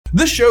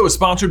This show is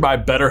sponsored by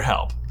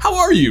BetterHelp. How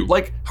are you?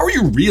 Like, how are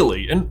you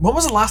really? And when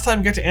was the last time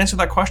you got to answer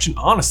that question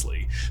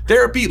honestly?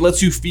 Therapy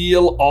lets you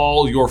feel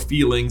all your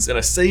feelings in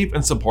a safe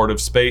and supportive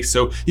space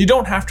so you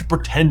don't have to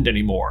pretend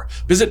anymore.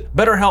 Visit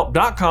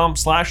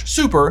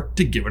betterhelp.com/super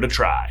to give it a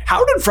try.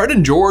 How did Fred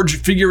and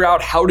George figure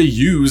out how to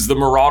use the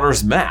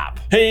Marauders map?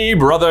 Hey,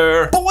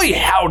 brother. Boy,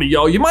 howdy,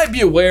 y'all. You might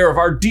be aware of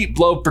our deep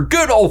love for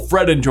good old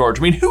Fred and George.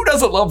 I mean, who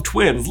doesn't love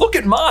twins? Look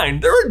at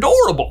mine. They're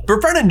adorable. But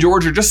Fred and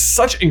George are just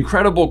such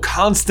incredible,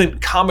 constant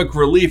comic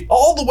relief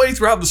all the way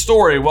throughout the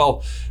story.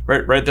 Well,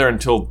 right there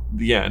until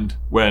the end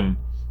when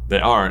they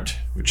aren't,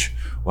 which,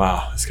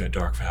 wow, this got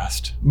dark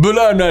fast. But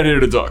I'm not here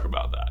to talk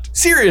about that.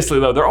 Seriously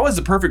though, they're always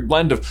the perfect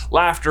blend of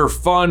laughter,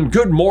 fun,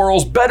 good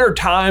morals, better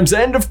times,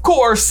 and of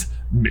course,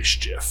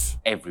 mischief.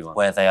 Everyone,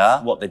 where they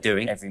are, what they're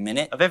doing, every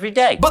minute of every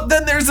day. But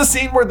then there's the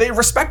scene where they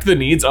respect the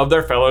needs of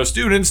their fellow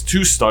students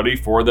to study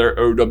for their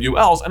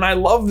OWLs, and I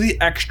love the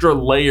extra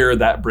layer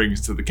that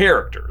brings to the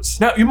characters.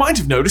 Now, you might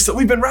have noticed that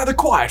we've been rather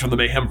quiet on the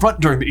Mayhem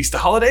front during the Easter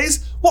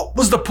holidays. What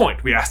was the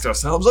point, we asked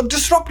ourselves, of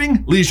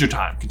disrupting leisure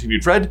time,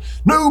 continued Fred.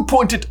 No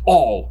point at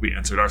all, we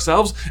answered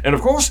ourselves, and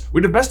of course,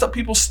 we'd have messed up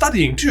people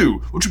studying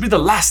too, which would be the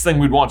last thing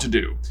we'd want to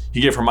do.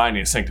 He gave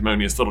Hermione a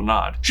sanctimonious little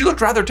nod. She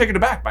looked rather taken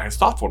aback by his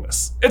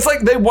thoughtfulness. It's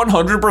like they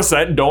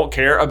 100% don't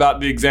care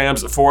about the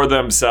exams for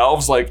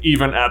themselves, like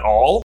even at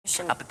all.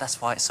 But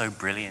that's why it's so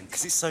brilliant,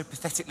 because it's so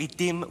pathetically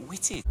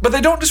dim-witted. But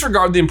they don't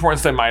disregard the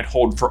importance they might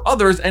hold for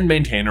others and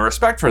maintain a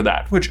respect for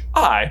that, which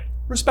I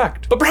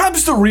respect. But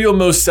perhaps the real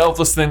most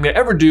selfless thing they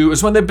ever do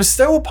is when they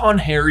bestow upon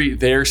Harry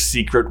their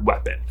secret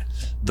weapon,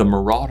 the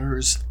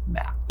Marauders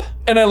map.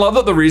 And I love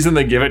that the reason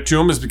they give it to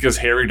him is because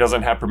Harry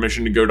doesn't have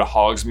permission to go to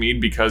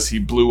Hogsmeade because he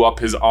blew up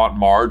his Aunt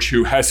Marge,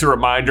 who, as a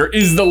reminder,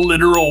 is the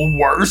literal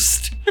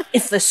worst.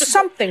 If there's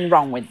something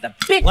wrong with the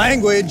big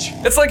language.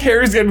 It's like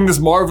Harry's getting this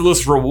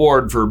marvelous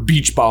reward for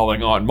beach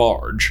balling Aunt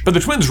Marge. But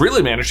the twins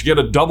really managed to get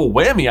a double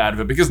whammy out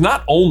of it because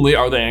not only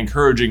are they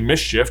encouraging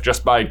mischief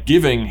just by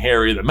giving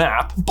Harry the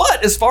map,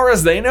 but as far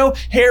as they know,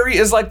 Harry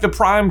is like the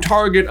prime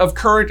target of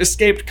current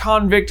escaped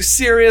convict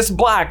Sirius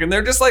Black, and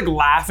they're just like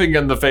laughing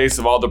in the face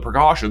of all the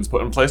precautions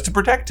put in place to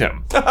protect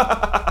him.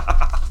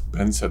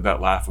 Ben said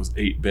that laugh was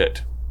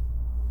 8-bit.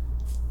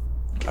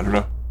 I don't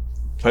know.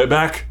 Play it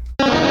back.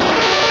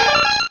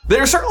 They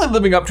are certainly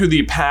living up to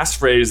the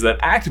passphrase that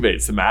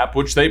activates the map,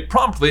 which they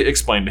promptly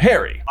explain to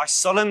Harry. I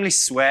solemnly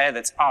swear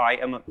that I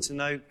am up to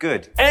no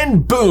good.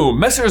 And boom,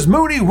 Messrs.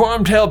 Moody,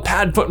 Wormtail,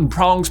 Padfoot, and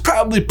Prongs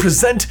proudly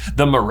present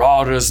the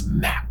Marauders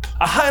map.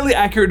 A highly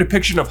accurate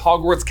depiction of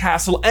Hogwarts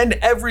Castle and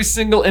every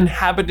single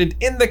inhabitant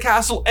in the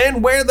castle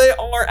and where they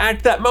are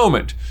at that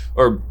moment.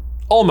 Or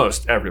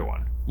almost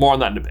everyone. More on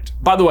that in a bit.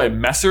 By the way,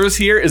 Messers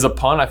here is a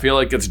pun I feel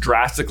like gets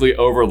drastically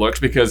overlooked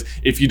because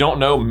if you don't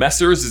know,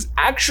 Messers is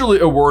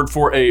actually a word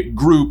for a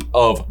group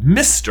of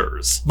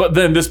misters. But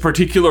then this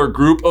particular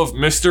group of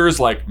misters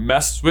like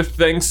mess with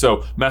things,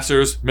 so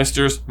Messers,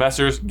 misters,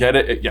 Messers, get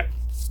it? Yeah,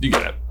 you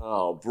get it.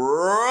 Oh,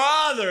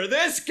 brother,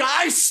 this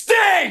guy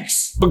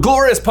stinks! But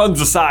glorious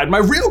puns aside, my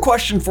real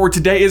question for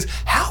today is,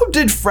 how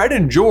did Fred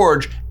and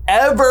George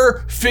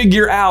ever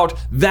figure out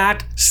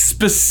that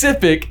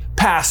specific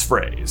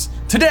passphrase?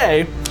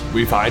 Today,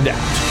 we find out.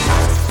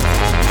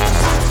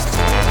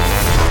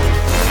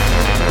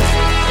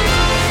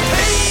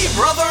 Hey,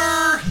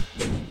 brother!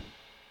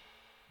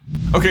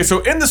 Okay, so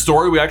in the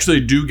story, we actually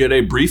do get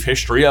a brief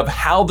history of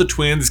how the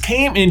twins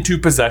came into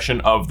possession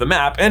of the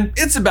map, and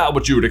it's about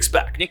what you would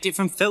expect. Nicked it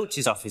from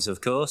Filch's office,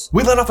 of course.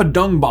 We let off a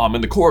dung bomb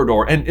in the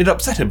corridor, and it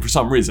upset him for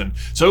some reason.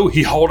 So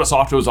he hauled us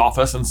off to his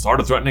office and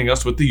started threatening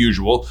us with the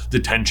usual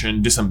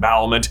detention,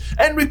 disembowelment,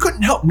 and we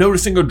couldn't help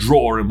noticing a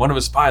drawer in one of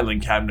his filing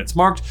cabinets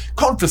marked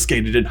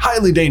confiscated and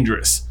highly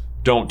dangerous.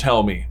 Don't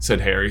tell me,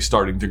 said Harry,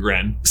 starting to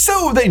grin.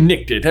 So they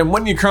nicked it, and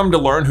when you come to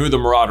learn who the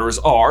Marauders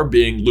are,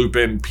 being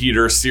Lupin,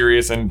 Peter,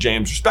 Sirius, and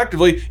James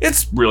respectively,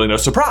 it's really no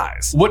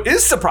surprise. What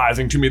is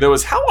surprising to me though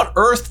is how on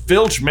earth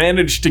Filch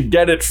managed to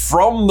get it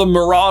from the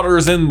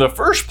Marauders in the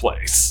first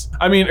place.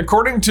 I mean,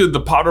 according to the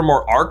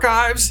Pottermore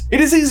archives, it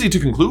is easy to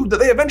conclude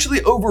that they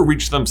eventually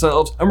overreached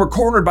themselves and were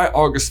cornered by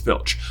August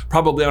Filch,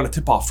 probably on a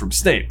tip-off from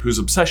Snape, whose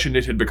obsession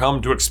it had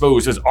become to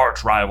expose his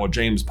arch-rival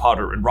James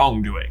Potter in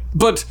wrongdoing.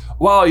 But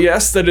while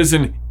yes, that is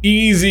an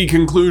easy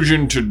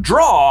conclusion to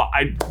draw,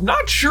 I'm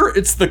not sure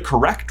it's the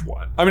correct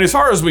one. I mean, as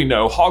far as we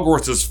know,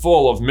 Hogwarts is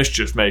full of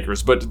mischief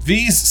makers, but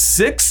these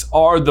 6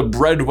 are the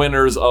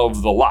breadwinners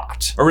of the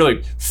lot. Or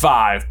really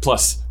 5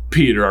 plus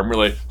Peter. I'm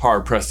really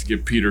hard pressed to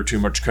give Peter too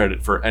much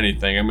credit for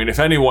anything. I mean, if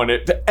anyone,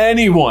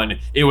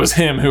 it was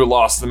him who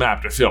lost the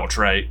map to Filch,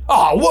 right?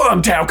 Oh,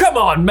 Wormtail, come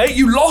on, mate,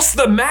 you lost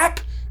the map?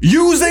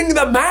 Using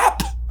the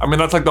map? I mean,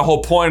 that's like the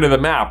whole point of the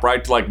map,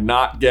 right? To like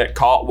not get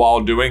caught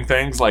while doing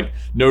things, like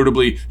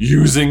notably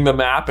using the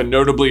map and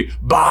notably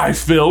by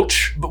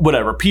Filch. But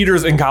whatever,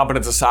 Peter's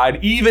incompetence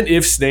aside, even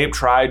if Snape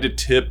tried to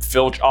tip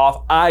Filch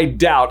off, I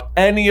doubt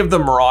any of the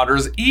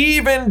Marauders,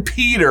 even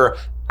Peter,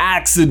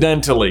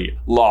 accidentally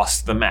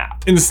lost the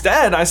map.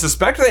 Instead, I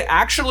suspect they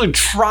actually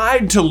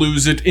tried to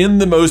lose it in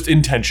the most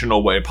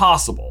intentional way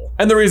possible.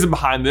 And the reason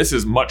behind this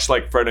is much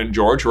like Fred and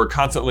George, who are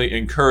constantly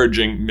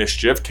encouraging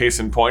mischief. Case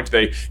in point,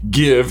 they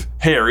give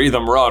Harry the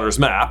Marauders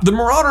map. The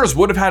Marauders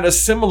would have had a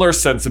similar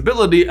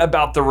sensibility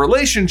about the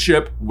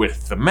relationship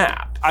with the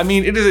map. I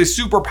mean, it is a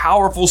super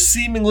powerful,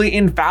 seemingly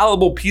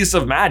infallible piece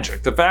of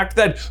magic. The fact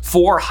that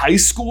 4 high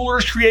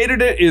schoolers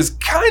created it is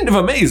kind of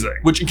amazing.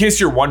 Which, in case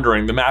you're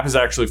wondering, the map is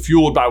actually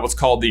fueled by what's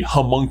called the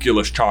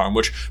homunculus charm,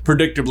 which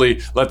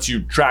predictably lets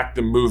you track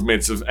the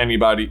movements of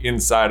anybody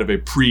inside of a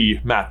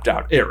pre-mapped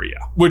out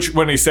area. Which,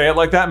 when they say it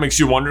like that, makes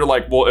you wonder,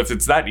 like, well, if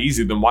it's that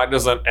easy, then why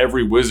doesn't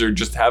every wizard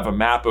just have a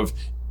map of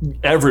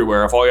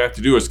everywhere if all you have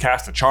to do is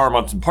cast a charm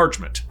on some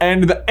parchment?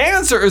 And the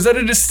answer is that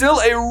it is still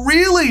a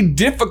really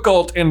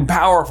difficult and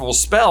powerful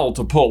spell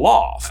to pull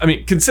off. I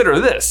mean, consider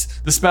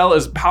this. The spell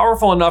is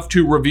powerful enough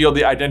to reveal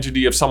the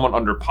identity of someone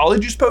under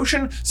Polyjuice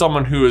Potion,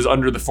 someone who is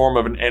under the form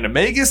of an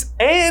animagus,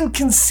 and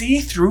can see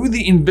through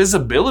the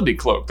invisibility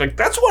cloak. Like,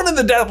 that's one of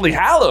the Deathly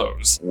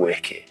Hallows.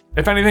 Wicked.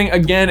 If anything,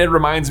 again, it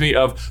reminds me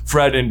of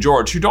Fred and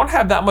George, who don't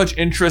have that much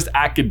interest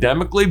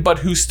academically, but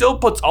who still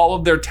puts all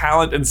of their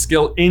talent and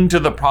skill into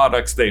the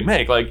products they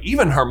make. Like,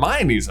 even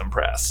Hermione's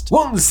impressed.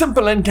 One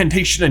simple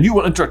incantation and you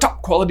will enter a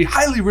top quality,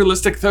 highly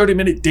realistic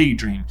 30-minute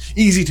daydream.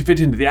 Easy to fit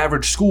into the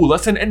average school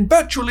lesson and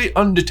virtually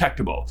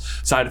undetectable.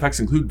 Side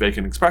effects include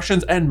vacant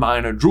expressions and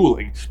minor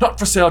drooling. Not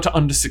for sale to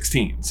under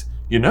 16s.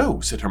 You know,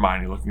 said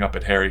Hermione, looking up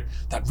at Harry,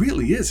 that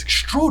really is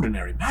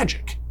extraordinary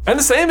magic. And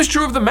the same is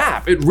true of the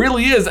map. It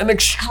really is an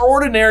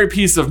extraordinary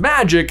piece of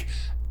magic,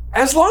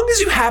 as long as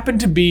you happen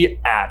to be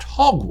at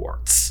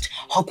Hogwarts.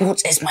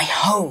 Hogwarts is my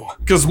home.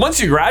 Because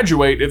once you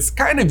graduate, it's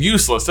kind of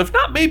useless, if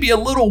not maybe a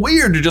little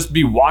weird, to just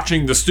be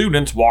watching the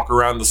students walk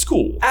around the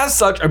school. As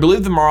such, I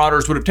believe the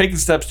Marauders would have taken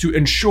steps to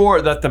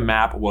ensure that the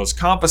map was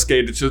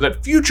confiscated so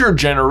that future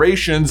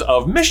generations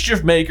of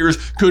mischief makers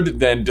could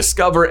then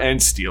discover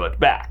and steal it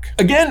back.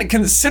 Again,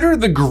 consider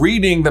the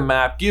greeting the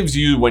map gives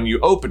you when you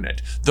open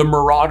it. The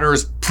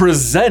Marauders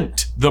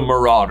present the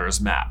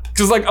Marauders map.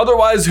 Because, like,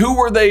 otherwise, who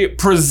were they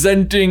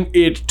presenting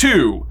it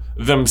to?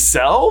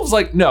 Themselves?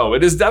 Like, no,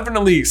 it is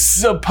definitely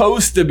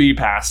supposed to be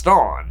passed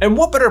on. And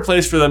what better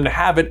place for them to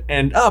have it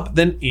end up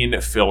than in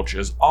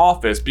Filch's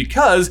office?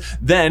 Because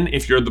then,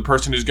 if you're the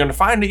person who's going to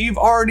find it, you've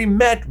already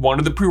met one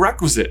of the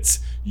prerequisites.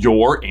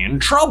 You're in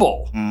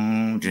trouble.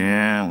 Oh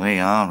dear, we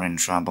are in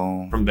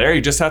trouble. From there,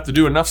 you just have to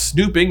do enough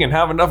snooping and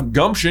have enough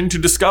gumption to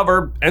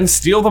discover and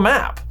steal the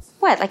map.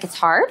 What, like it's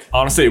hard?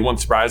 Honestly, it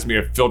wouldn't surprise me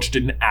if Filch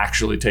didn't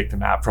actually take the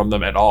map from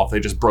them at all, if they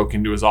just broke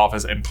into his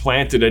office and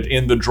planted it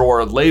in the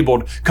drawer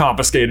labeled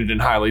confiscated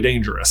and highly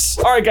dangerous.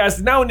 All right,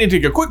 guys, now we need to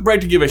take a quick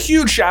break to give a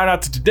huge shout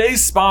out to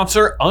today's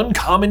sponsor,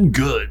 Uncommon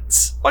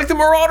Goods. Like the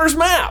Marauders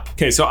map.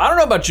 Okay, so I don't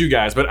know about you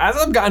guys, but as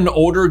I've gotten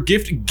older,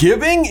 gift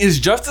giving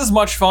is just as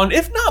much fun,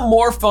 if not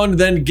more fun,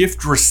 than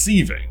gift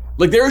receiving.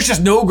 Like, there is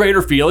just no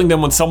greater feeling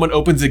than when someone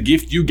opens a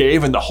gift you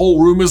gave and the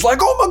whole room is like,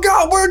 oh my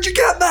God, where'd you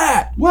get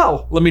that?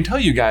 Well, let me tell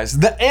you guys,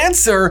 the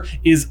answer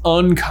is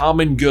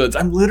Uncommon Goods.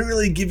 I'm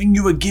literally giving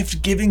you a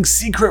gift-giving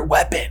secret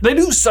weapon. They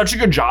do such a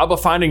good job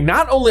of finding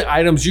not only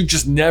items you've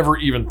just never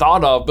even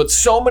thought of, but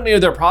so many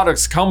of their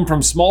products come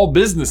from small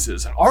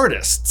businesses and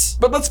artists.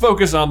 But let's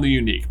focus on the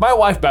unique. My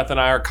wife Beth and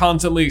I are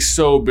constantly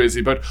so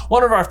busy, but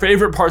one of our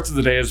favorite parts of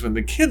the day is when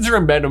the kids are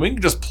in bed and we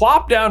can just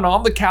plop down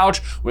on the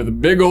couch with a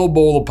big old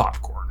bowl of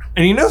popcorn.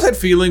 And you know that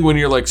feeling when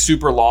you're like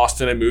super lost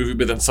in a movie,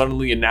 but then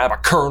suddenly you nab a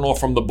kernel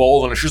from the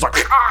bowl and it's just like,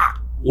 ah!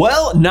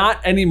 Well,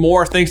 not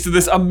anymore, thanks to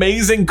this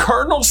amazing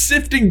kernel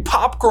sifting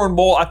popcorn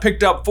bowl I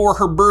picked up for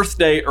her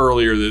birthday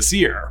earlier this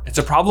year. It's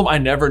a problem I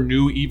never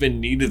knew even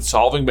needed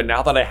solving, but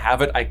now that I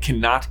have it, I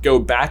cannot go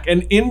back.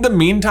 And in the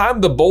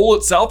meantime, the bowl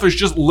itself is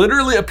just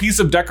literally a piece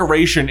of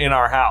decoration in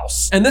our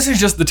house. And this is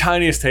just the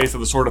tiniest taste of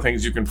the sort of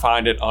things you can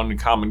find at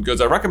Uncommon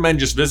Goods. I recommend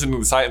just visiting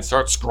the site and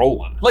start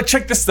scrolling. Like,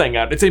 check this thing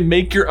out. It's a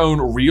make your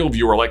own reel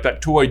viewer, like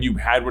that toy you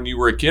had when you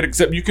were a kid,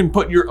 except you can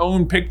put your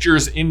own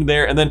pictures in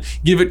there and then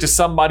give it to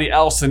somebody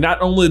else. And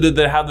not only did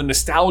they have the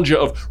nostalgia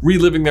of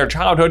reliving their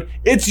childhood,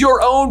 it's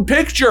your own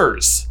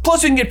pictures.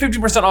 Plus, you can get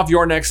 50% off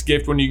your next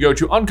gift when you go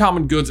to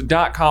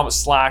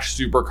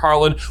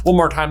uncommongoods.com/supercarlin. One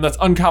more time, that's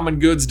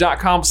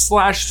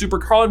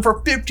uncommongoods.com/supercarlin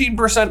for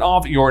 15%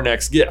 off your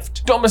next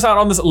gift. Don't miss out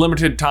on this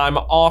limited time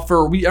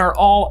offer. We are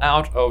all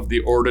out of the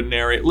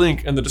ordinary.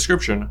 Link in the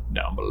description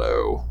down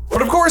below.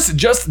 But of course,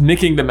 just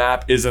nicking the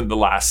map isn't the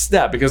last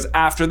step, because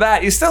after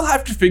that, you still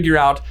have to figure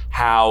out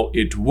how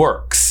it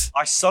works.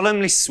 I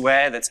solemnly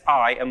swear that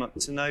I am up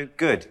to no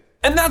good.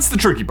 And that's the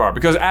tricky part,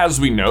 because as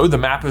we know, the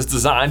map is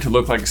designed to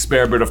look like a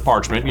spare bit of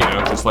parchment, you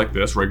know, just like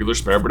this, regular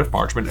spare bit of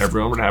parchment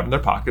everyone would have in their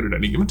pocket at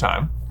any given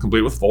time,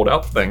 complete with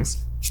fold-out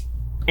things.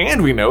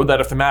 And we know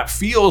that if the map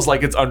feels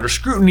like it's under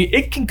scrutiny,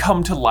 it can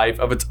come to life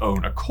of its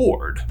own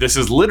accord. This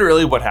is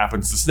literally what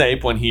happens to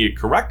Snape when he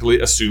correctly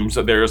assumes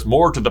that there is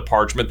more to the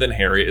parchment than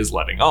Harry is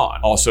letting on.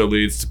 Also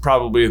leads to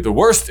probably the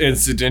worst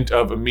incident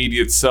of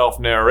immediate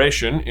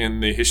self-narration in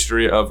the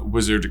history of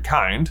wizard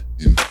kind.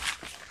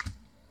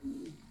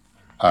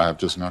 I have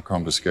just now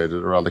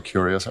confiscated a rather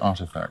curious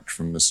artifact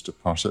from Mr.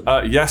 Potter.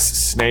 Yes,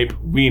 Snape,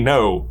 we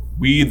know.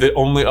 We, the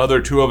only other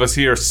two of us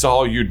here,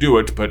 saw you do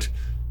it, but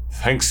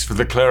thanks for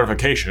the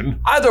clarification.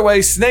 Either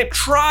way, Snape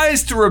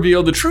tries to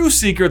reveal the true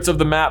secrets of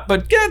the map,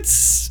 but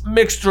gets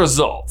mixed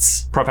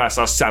results.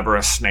 Professor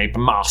Severus Snape,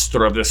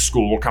 master of this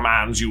school,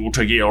 commands you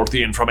to yield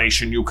the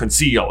information you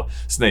conceal,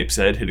 Snape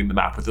said, hitting the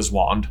map with his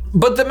wand.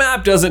 But the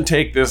map doesn't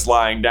take this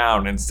lying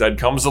down, instead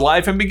comes to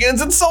life and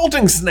begins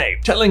insulting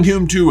Snape, telling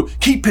him to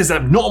keep his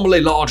abnormally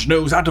large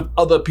nose out of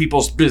other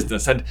people's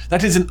business, and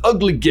that is an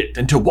ugly git,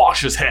 and to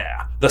wash his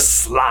hair. The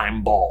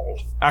slime ball.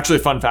 Actually,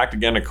 fun fact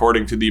again,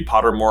 according to the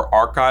Pottermore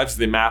archives,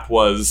 the map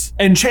was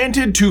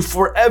enchanted to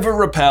forever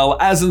repel,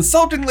 as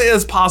insultingly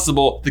as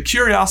possible, the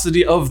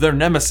curiosity of their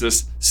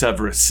nemesis,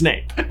 Severus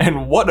Snape.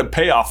 And what a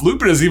payoff.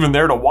 Lupin is even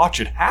there to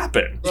watch it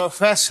happen.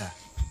 Professor.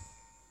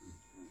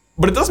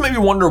 But it does make me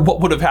wonder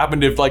what would have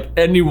happened if, like,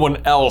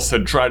 anyone else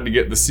had tried to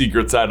get the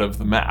secrets out of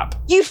the map.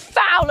 You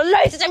foul and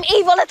loathsome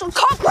evil little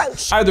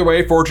cockroach! Either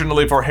way,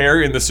 fortunately for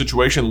Harry in this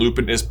situation,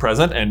 Lupin is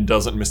present and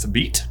doesn't miss a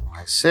beat.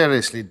 I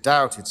seriously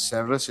doubt it,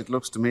 Severus. It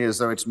looks to me as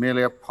though it's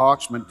merely a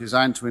parchment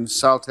designed to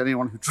insult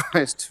anyone who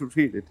tries to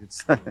read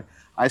it.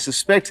 I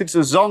suspect it's a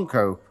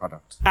Zonko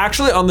product.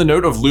 Actually, on the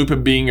note of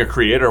Lupin being a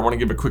creator, I want to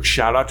give a quick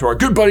shout out to our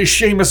good buddy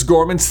Seamus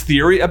Gorman's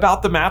theory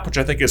about the map, which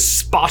I think is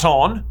spot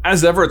on.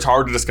 As ever, it's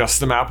hard to discuss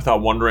the map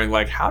without wondering,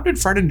 like, how did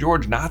Fred and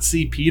George not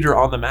see Peter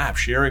on the map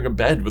sharing a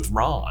bed with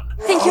Ron?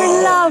 I think you're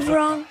in love,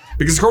 Ron.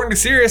 Because according to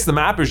Sirius, the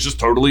map is just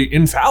totally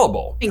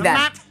infallible. The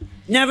map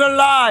never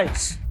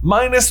lies.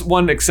 Minus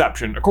one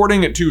exception.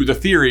 According to the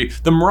theory,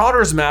 the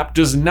Marauders map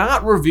does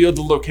not reveal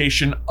the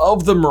location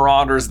of the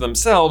Marauders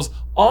themselves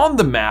on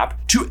the map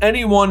to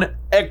anyone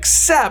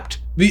except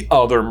the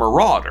other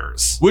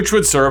Marauders, which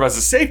would serve as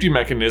a safety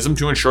mechanism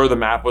to ensure the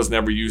map was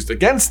never used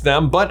against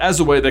them, but as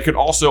a way they could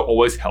also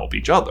always help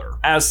each other.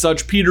 As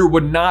such, Peter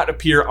would not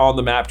appear on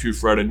the map to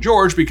Fred and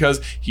George because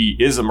he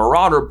is a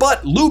Marauder,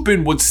 but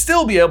Lupin would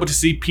still be able to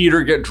see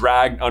Peter get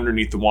dragged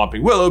underneath the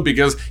Whomping Willow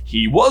because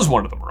he was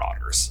one of the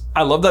Marauders.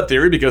 I love that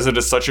theory because it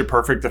is such a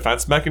perfect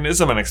defense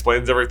mechanism and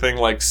explains everything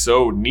like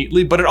so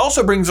neatly, but it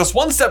also brings us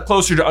one step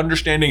closer to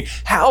understanding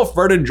how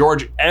Fred and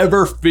George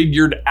ever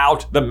figured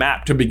out the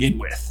map to begin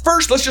with.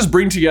 First, let's just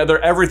bring together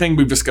everything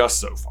we've discussed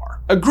so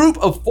far. A group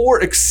of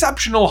 4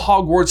 exceptional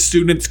Hogwarts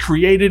students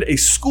created a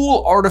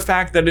school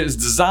artifact that is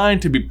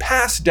designed to be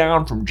passed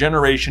down from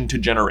generation to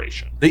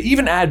generation. They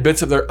even add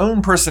bits of their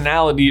own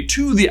personality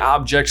to the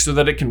object so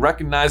that it can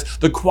recognize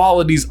the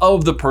qualities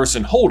of the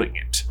person holding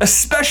it,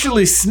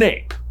 especially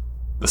Snape,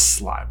 the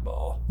slime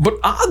ball. But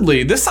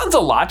oddly, this sounds a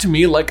lot to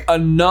me like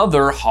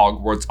another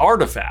Hogwarts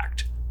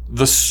artifact,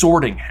 the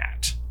Sorting Hat.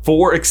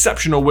 4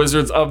 exceptional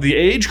wizards of the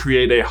age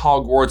create a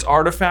Hogwarts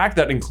artifact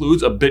that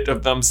includes a bit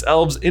of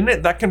themselves in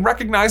it that can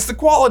recognize the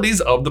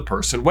qualities of the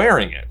person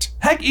wearing it.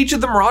 Heck, each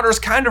of the Marauders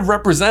kind of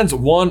represents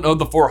one of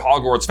the 4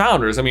 Hogwarts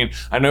founders. I mean,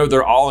 I know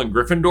they're all in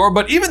Gryffindor,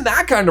 but even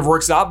that kind of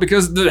works out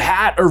because the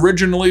hat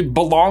originally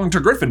belonged to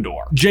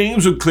Gryffindor.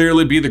 James would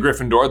clearly be the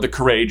Gryffindor, the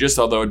courageous,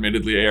 although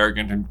admittedly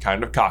arrogant and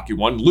kind of cocky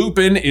one.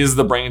 Lupin is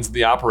the brains of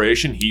the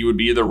operation. He would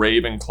be the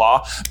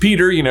Ravenclaw.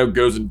 Peter,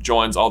 goes and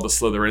joins all the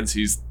Slytherins.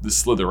 He's the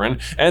Slytherin.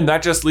 And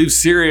that just leaves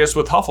Sirius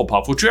with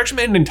Hufflepuff, which we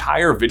actually made an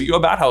entire video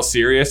about how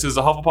Sirius is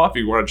a Hufflepuff. If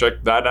you want to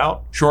check that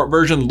out. Short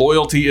version,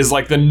 loyalty is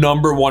like the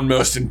 #1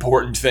 most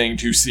important thing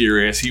to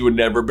Sirius. He would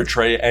never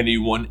betray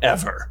anyone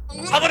ever.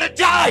 I would have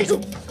died!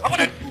 I would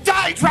have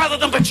died rather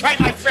than betray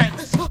my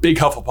friends! Big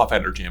Hufflepuff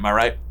energy, am I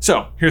right?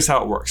 So here's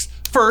how it works.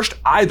 First,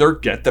 either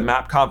get the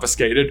map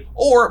confiscated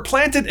or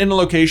plant it in a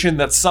location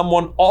that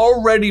someone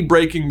already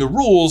breaking the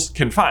rules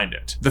can find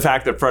it. The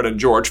fact that Fred and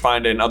George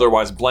find an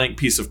otherwise blank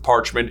piece of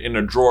parchment in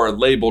a drawer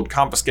labeled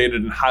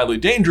confiscated and highly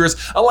dangerous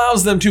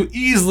allows them to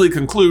easily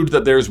conclude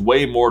that there's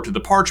way more to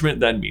the parchment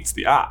than meets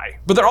the eye.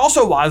 But they're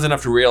also wise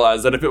enough to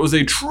realize that if it was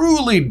a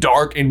truly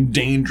dark and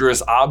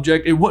dangerous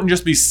object, it wouldn't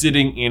just be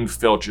sitting in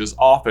Filch's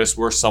office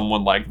where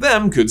someone like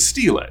them could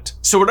steal it.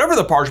 So whatever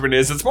the parchment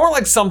is, it's more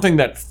like something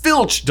that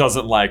Filch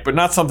doesn't like, but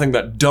not something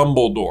that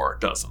Dumbledore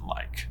doesn't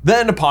like.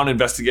 Then, upon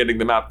investigating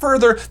the map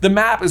further, the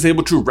map is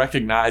able to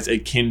recognize a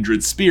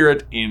kindred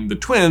spirit in the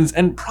twins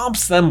and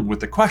prompts them with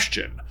the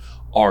question,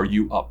 are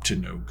you up to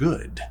no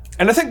good?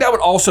 And I think that would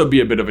also be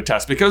a bit of a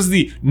test because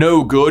the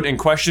no good in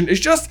question is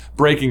just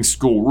breaking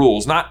school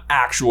rules, not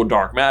actual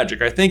dark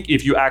magic. I think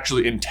if you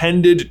actually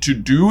intended to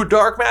do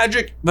dark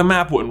magic, the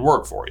map wouldn't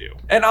work for you.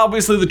 And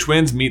obviously the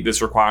twins meet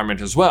this requirement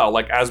as well.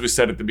 Like as we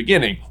said at the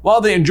beginning,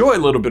 while they enjoy a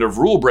little bit of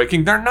rule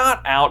breaking, they're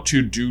not out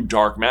to do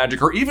dark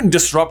magic or even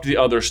disrupt the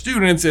other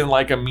students in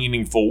like a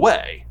meaningful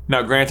way.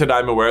 Now, granted,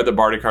 I'm aware that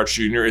Barty Crouch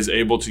Jr. is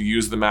able to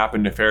use the map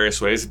in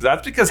nefarious ways, but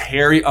that's because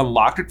Harry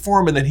unlocked it for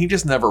him and then he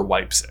just never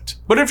wipes it.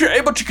 But if you're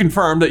able to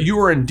confirm that you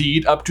are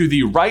indeed up to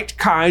the right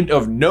kind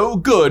of no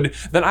good,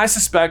 then I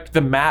suspect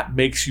the map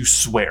makes you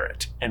swear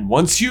it. And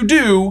once you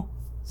do,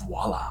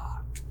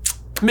 voila.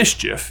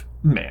 Mischief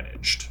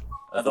managed.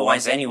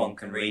 Otherwise, anyone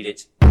can read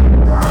it.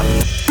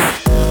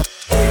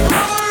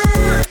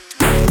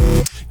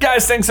 Guys,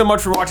 Guys, thanks so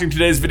much for watching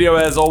today's video.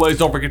 As always,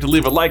 don't forget to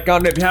leave a like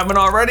on it if you haven't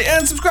already,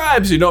 and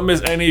subscribe so you don't miss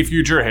any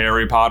future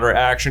Harry Potter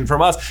action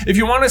from us. If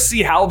you want to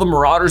see how the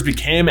Marauders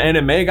became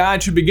anime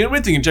guide to begin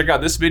with, you can check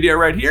out this video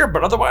right here.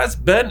 But otherwise,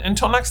 Ben,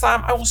 until next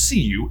time, I will see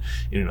you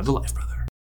in another life, brother.